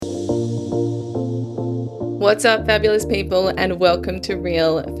What's up, fabulous people, and welcome to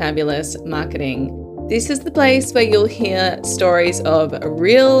Real Fabulous Marketing. This is the place where you'll hear stories of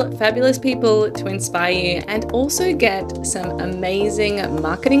real fabulous people to inspire you and also get some amazing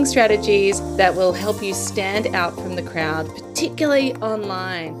marketing strategies that will help you stand out from the crowd, particularly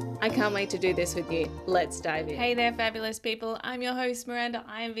online. I can't wait to do this with you. Let's dive in. Hey there, fabulous people. I'm your host, Miranda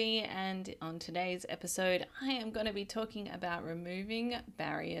Ivy, and on today's episode, I am going to be talking about removing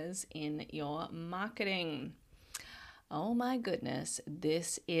barriers in your marketing. Oh my goodness,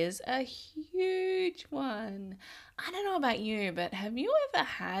 this is a huge one. I don't know about you, but have you ever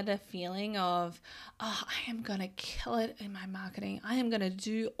had a feeling of, I am going to kill it in my marketing. I am going to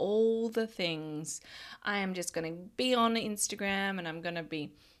do all the things. I am just going to be on Instagram and I'm going to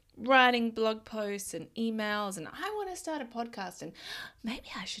be writing blog posts and emails, and I want to start a podcast, and maybe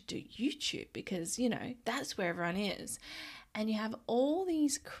I should do YouTube because, that's where everyone is. And you have all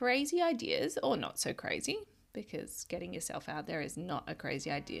these crazy ideas, or not so crazy, because getting yourself out there is not a crazy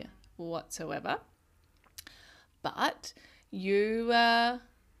idea whatsoever. But you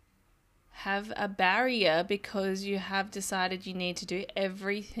have a barrier because you have decided you need to do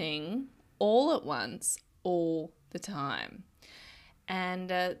everything all at once, all the time. And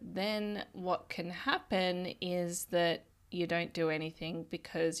then what can happen is that you don't do anything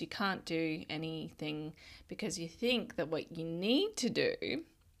because you can't do anything because you think that what you need to do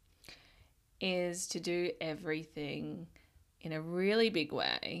is to do everything in a really big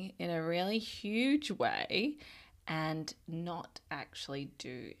way, in a really huge way, and not actually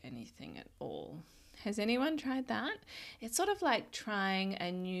do anything at all. Has anyone tried that? It's sort of like trying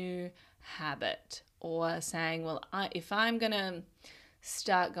a new habit or saying, well, if I'm going to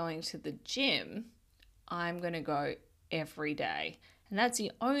start going to the gym, I'm going to go every day. And that's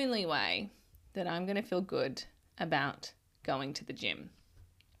the only way that I'm going to feel good about going to the gym.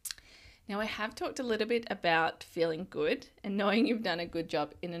 Now, I have talked a little bit about feeling good and knowing you've done a good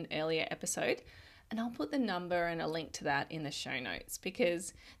job in an earlier episode, and I'll put the number and a link to that in the show notes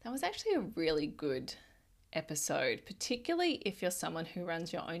because that was actually a really good episode, particularly if you're someone who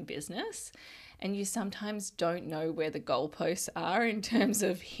runs your own business and you sometimes don't know where the goalposts are in terms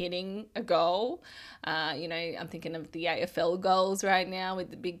of hitting a goal. I'm thinking of the AFL goals right now with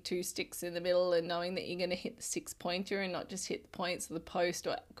the big 2 sticks in the middle and knowing that you're going to hit the 6-pointer and not just hit the points of the post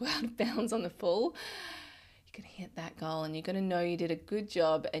or go out of bounds on the full. You're going to hit that goal and you're going to know you did a good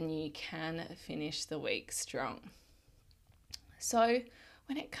job and you can finish the week strong. So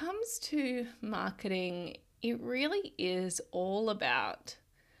when it comes to marketing, it really is all about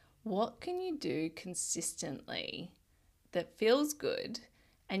what can you do consistently that feels good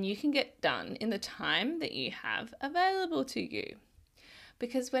and you can get done in the time that you have available to you.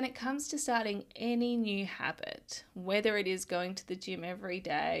 Because when it comes to starting any new habit, whether it is going to the gym every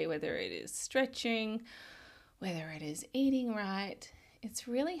day, whether it is stretching, whether it is eating right, it's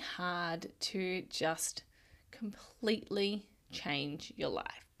really hard to just completely change your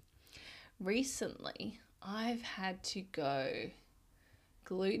life. Recently, I've had to go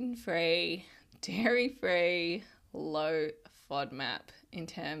gluten-free, dairy-free, low FODMAP in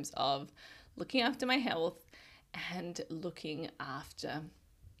terms of looking after my health and looking after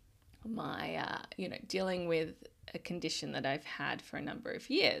my, dealing with a condition that I've had for a number of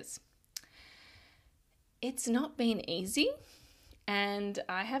years. It's not been easy, and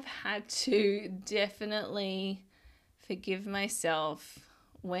I have had to definitely forgive myself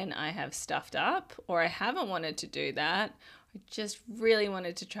when I have stuffed up or I haven't wanted to do that. I just really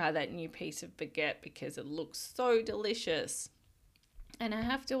wanted to try that new piece of baguette because it looks so delicious. And I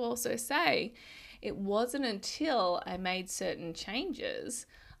have to also say, it wasn't until I made certain changes,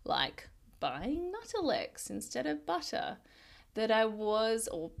 like buying Nuttelex instead of butter,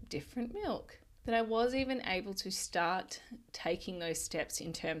 or different milk, that I was even able to start taking those steps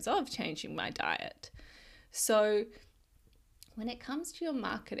in terms of changing my diet. So when it comes to your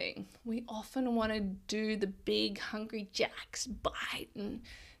marketing, we often want to do the big Hungry Jack's bite and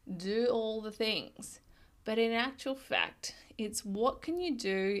do all the things. But in actual fact, it's what can you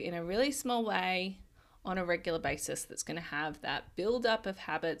do in a really small way on a regular basis that's going to have that build up of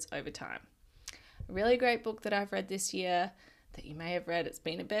habits over time. A really great book that I've read this year that you may have read, it's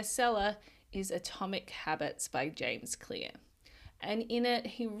been a bestseller, is Atomic Habits by James Clear. And in it,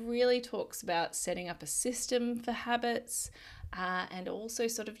 he really talks about setting up a system for habits and also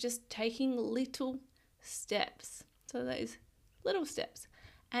sort of just taking little steps. So those little steps.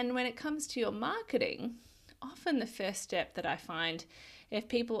 And when it comes to your marketing, often the first step that I find, if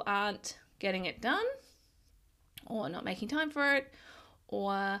people aren't getting it done or not making time for it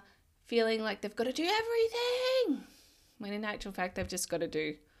or feeling like they've got to do everything, when in actual fact they've just got to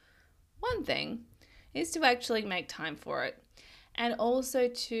do one thing, is to actually make time for it, and also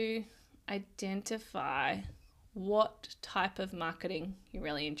to identify what type of marketing you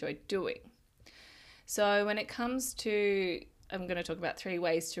really enjoy doing. So when it comes to, I'm going to talk about 3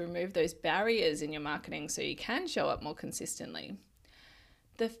 ways to remove those barriers in your marketing so you can show up more consistently.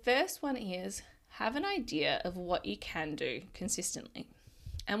 The first one is have an idea of what you can do consistently.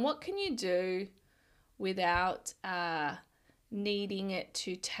 And what can you do without needing it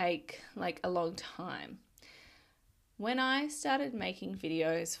to take like a long time? When I started making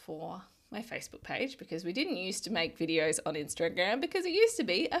videos for my Facebook page, because we didn't used to make videos on Instagram because it used to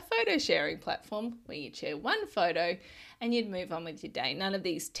be a photo sharing platform where you'd share one photo and you'd move on with your day. None of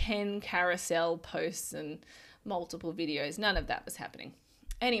these 10 carousel posts and multiple videos, none of that was happening.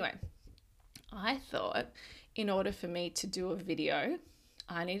 Anyway, I thought in order for me to do a video,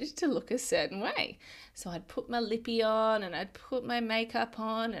 I needed to look a certain way. So I'd put my lippy on and I'd put my makeup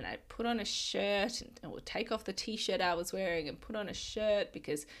on and I'd put on a shirt and I would take off the t-shirt I was wearing and put on a shirt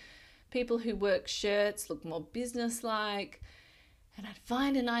because people who work shirts look more business-like. And I'd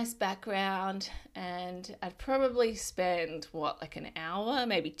find a nice background and I'd probably spend, like an hour,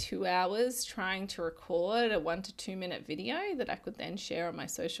 maybe 2 hours trying to record a 1 to 2 minute video that I could then share on my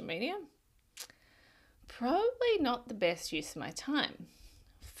social media. Probably not the best use of my time.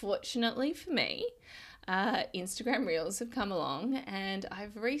 Fortunately for me, Instagram Reels have come along and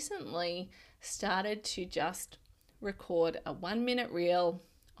I've recently started to just record a 1 minute reel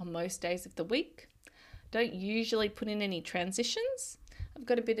on most days of the week. Don't usually put in any transitions. I've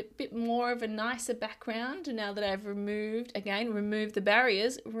got a bit more of a nicer background now that I've removed the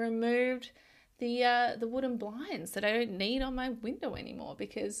barriers, removed the wooden blinds that I don't need on my window anymore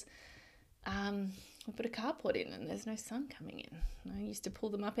because I put a carport in and there's no sun coming in. I used to pull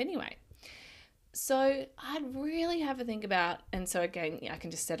them up anyway. So I'd really have a think about, and so again, I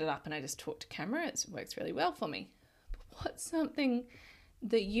can just set it up and I just talk to camera. It works really well for me. But what's something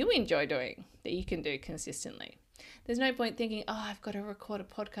that you enjoy doing that you can do consistently? There's no point thinking, I've got to record a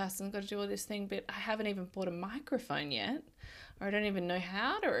podcast and I've got to do all this thing, but I haven't even bought a microphone yet, or I don't even know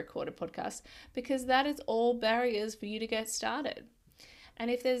how to record a podcast, because that is all barriers for you to get started. And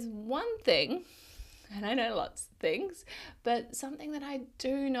if there's one thing, and I know lots of things, but something that I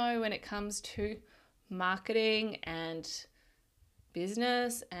do know when it comes to marketing and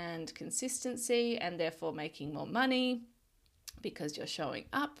business and consistency and therefore making more money because you're showing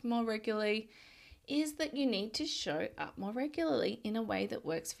up more regularly, is that you need to show up more regularly in a way that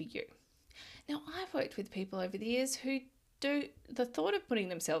works for you. Now, I've worked with people over the years who the thought of putting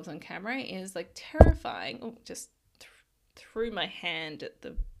themselves on camera is like terrifying. Oh, just threw my hand at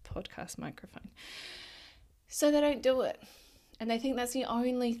the podcast microphone. So they don't do it. And they think that's the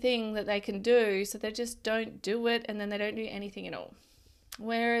only thing that they can do. So they just don't do it and then they don't do anything at all.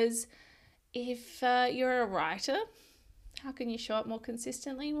 Whereas if you're a writer, how can you show up more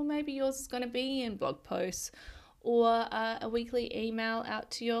consistently? Well, maybe yours is going to be in blog posts or a weekly email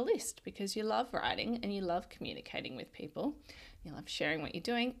out to your list because you love writing and you love communicating with people. You love sharing what you're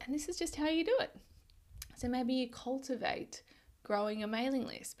doing, and this is just how you do it. So maybe you cultivate growing a mailing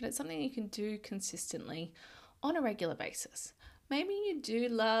list, but it's something you can do consistently on a regular basis. Maybe you do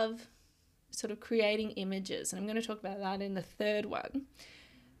love sort of creating images, and I'm going to talk about that in the third one.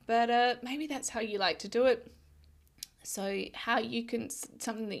 But maybe that's how you like to do it. So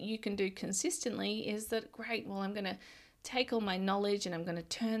something that you can do consistently is that, great, well, I'm going to take all my knowledge and I'm going to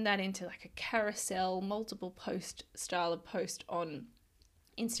turn that into like a carousel, multiple post style of post on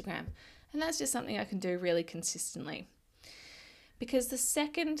Instagram. And that's just something I can do really consistently. Because the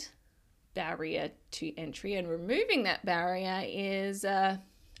second barrier to entry and removing that barrier is I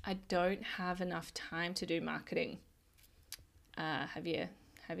don't have enough time to do marketing. Have you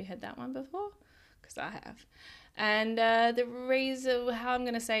heard that one before? Because I have. And the reason how I'm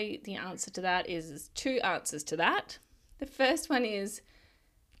going to say the answer to that is 2 answers to that. The first one is,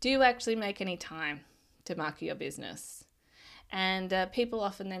 do you actually make any time to market your business? And people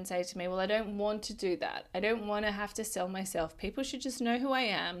often then say to me, well, I don't want to do that. I don't want to have to sell myself. People should just know who I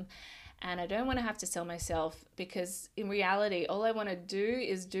am. And I don't want to have to sell myself because in reality, all I want to do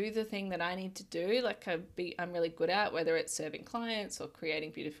is do the thing that I need to do, like I'm really good at, whether it's serving clients or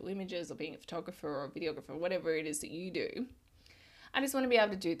creating beautiful images or being a photographer or a videographer, whatever it is that you do. I just want to be able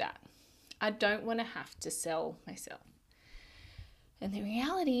to do that. I don't want to have to sell myself. And the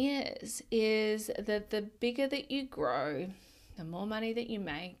reality is that the bigger that you grow, the more money that you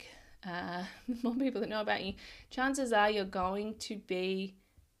make, the more people that know about you, chances are you're going to be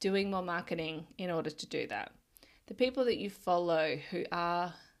doing more marketing in order to do that. The people that you follow who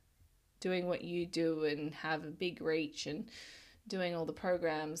are doing what you do and have a big reach and doing all the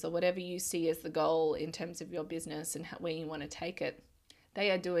programs or whatever you see as the goal in terms of your business and where you want to take it, they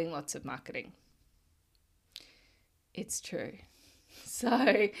are doing lots of marketing. It's true.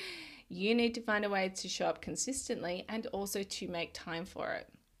 So you need to find a way to show up consistently and also to make time for it.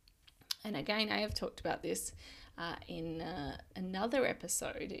 And again, I have talked about this in another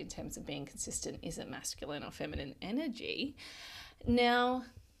episode in terms of being consistent. Is it masculine or feminine energy? Now,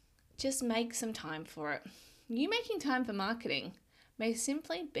 just make some time for it. You making time for marketing may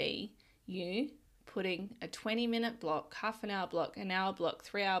simply be you putting a 20-minute block, half an hour block, an hour block,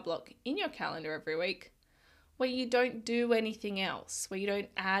 3-hour block in your calendar every week where you don't do anything else, where you don't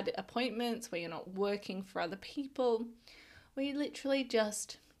add appointments, where you're not working for other people, where you're literally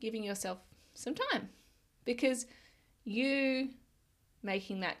just giving yourself some time. Because you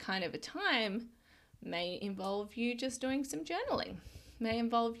making that kind of a time may involve you just doing some journaling, may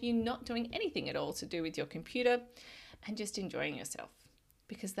involve you not doing anything at all to do with your computer and just enjoying yourself.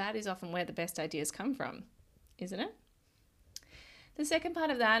 Because that is often where the best ideas come from, isn't it? The second part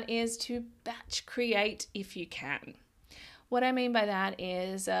of that is to batch create if you can. What I mean by that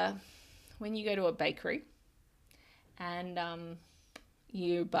is when you go to a bakery and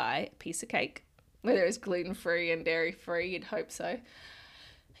you buy a piece of cake, whether it's gluten-free and dairy-free, you'd hope so.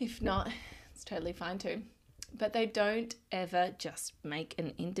 If not, it's totally fine too. But they don't ever just make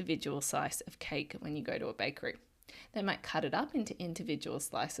an individual slice of cake when you go to a bakery. They might cut it up into individual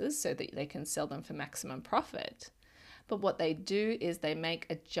slices so that they can sell them for maximum profit. But what they do is they make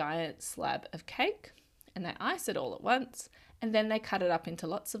a giant slab of cake and they ice it all at once, and then they cut it up into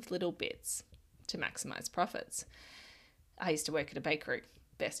lots of little bits to maximize profits. I used to work at a bakery.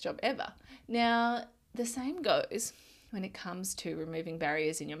 Best job ever. Now, the same goes when it comes to removing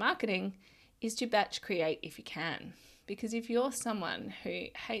barriers in your marketing, is to batch create if you can. Because if you're someone who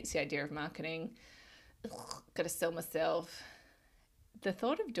hates the idea of marketing, got to sell myself, the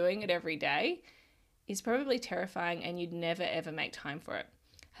thought of doing it every day is probably terrifying and you'd never ever make time for it.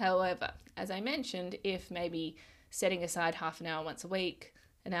 However, as I mentioned, if maybe setting aside half an hour once a week,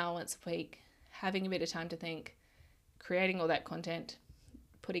 an hour once a week, having a bit of time to think, creating all that content,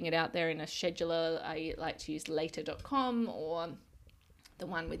 putting it out there in a scheduler, I like to use later.com or the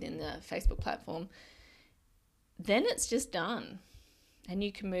one within the Facebook platform, then it's just done and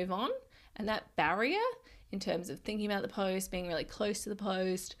you can move on. And that barrier in terms of thinking about the post, being really close to the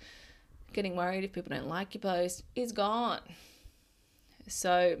post, getting worried if people don't like your post is gone.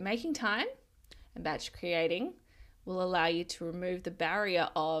 So making time and batch creating will allow you to remove the barrier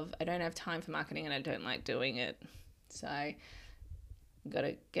of I don't have time for marketing and I don't like doing it. So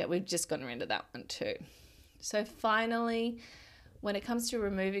we've just gotten rid of that one too. So finally, when it comes to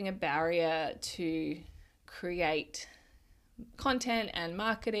removing a barrier to create content and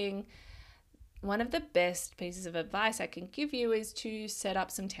marketing, one of the best pieces of advice I can give you is to set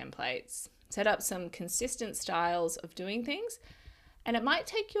up some templates, set up some consistent styles of doing things. And it might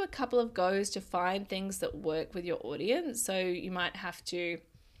take you a couple of goes to find things that work with your audience. So you might have to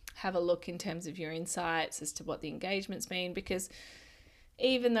have a look in terms of your insights as to what the engagement's been, because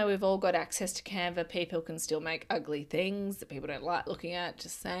even though we've all got access to Canva, people can still make ugly things that people don't like looking at,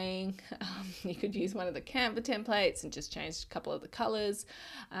 just saying. You could use one of the Canva templates and just change a couple of the colors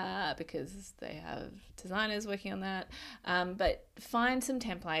because they have designers working on that. But find some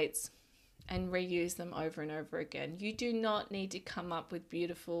templates and reuse them over and over again. You do not need to come up with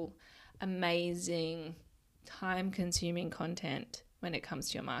beautiful, amazing, time-consuming content when it comes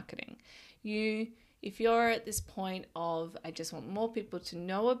to your marketing. If you're at this point of, I just want more people to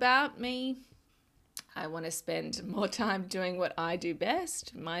know about me, I want to spend more time doing what I do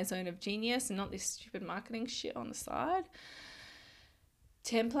best, my zone of genius, and not this stupid marketing shit on the side.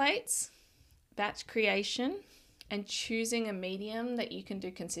 Templates, batch creation, and choosing a medium that you can do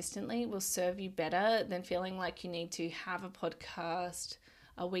consistently will serve you better than feeling like you need to have a podcast,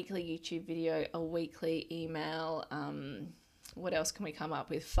 a weekly YouTube video, a weekly email, what else can we come up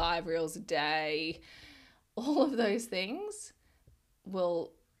with? 5 reels a day. All of those things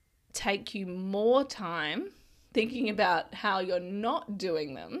will take you more time thinking about how you're not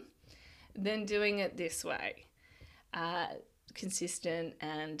doing them than doing it this way. Consistent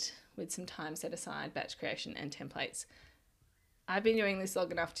and with some time set aside, batch creation and templates. I've been doing this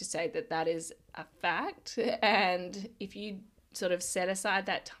long enough to say that that is a fact. And if you sort of set aside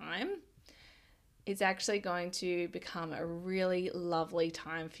that time, it's actually going to become a really lovely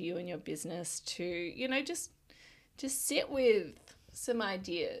time for you and your business to, just sit with some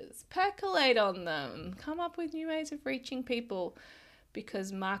ideas, percolate on them, come up with new ways of reaching people,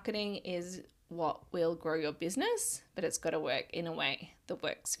 because marketing is what will grow your business, but it's got to work in a way that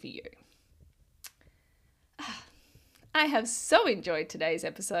works for you. I have so enjoyed today's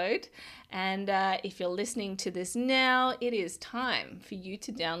episode, and if you're listening to this now, it is time for you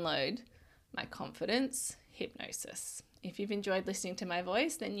to download my confidence hypnosis. If you've enjoyed listening to my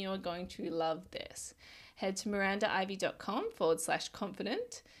voice, then you are going to love this. Head to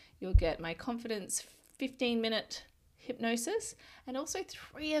mirandaivy.com/confident. You'll get my confidence 15-minute hypnosis and also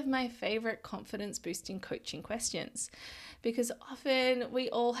 3 of my favorite confidence boosting coaching questions, because often we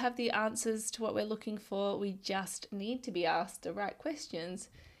all have the answers to what we're looking for. We just need to be asked the right questions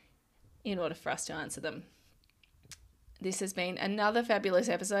in order for us to answer them. This has been another fabulous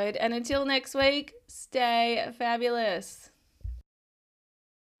episode, and until next week, stay fabulous.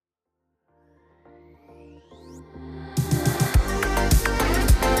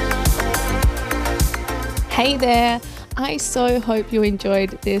 Hey there! I so hope you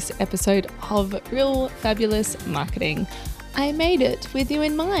enjoyed this episode of Real Fabulous Marketing. I made it with you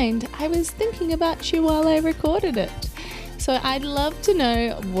in mind. I was thinking about you while I recorded it. So I'd love to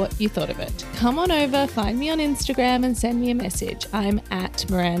know what you thought of it. Come on over, find me on Instagram and send me a message. I'm at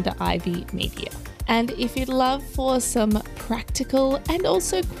Miranda Ivy Media. And if you'd love for some practical and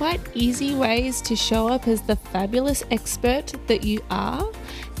also quite easy ways to show up as the fabulous expert that you are,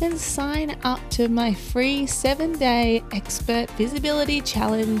 then sign up to my free 7-day Expert Visibility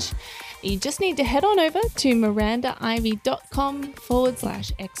Challenge. You just need to head on over to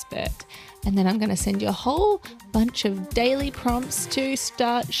mirandaivy.com/expert. And then I'm going to send you a whole bunch of daily prompts to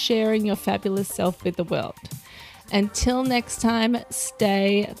start sharing your fabulous self with the world. Until next time,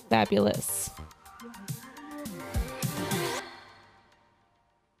 stay fabulous.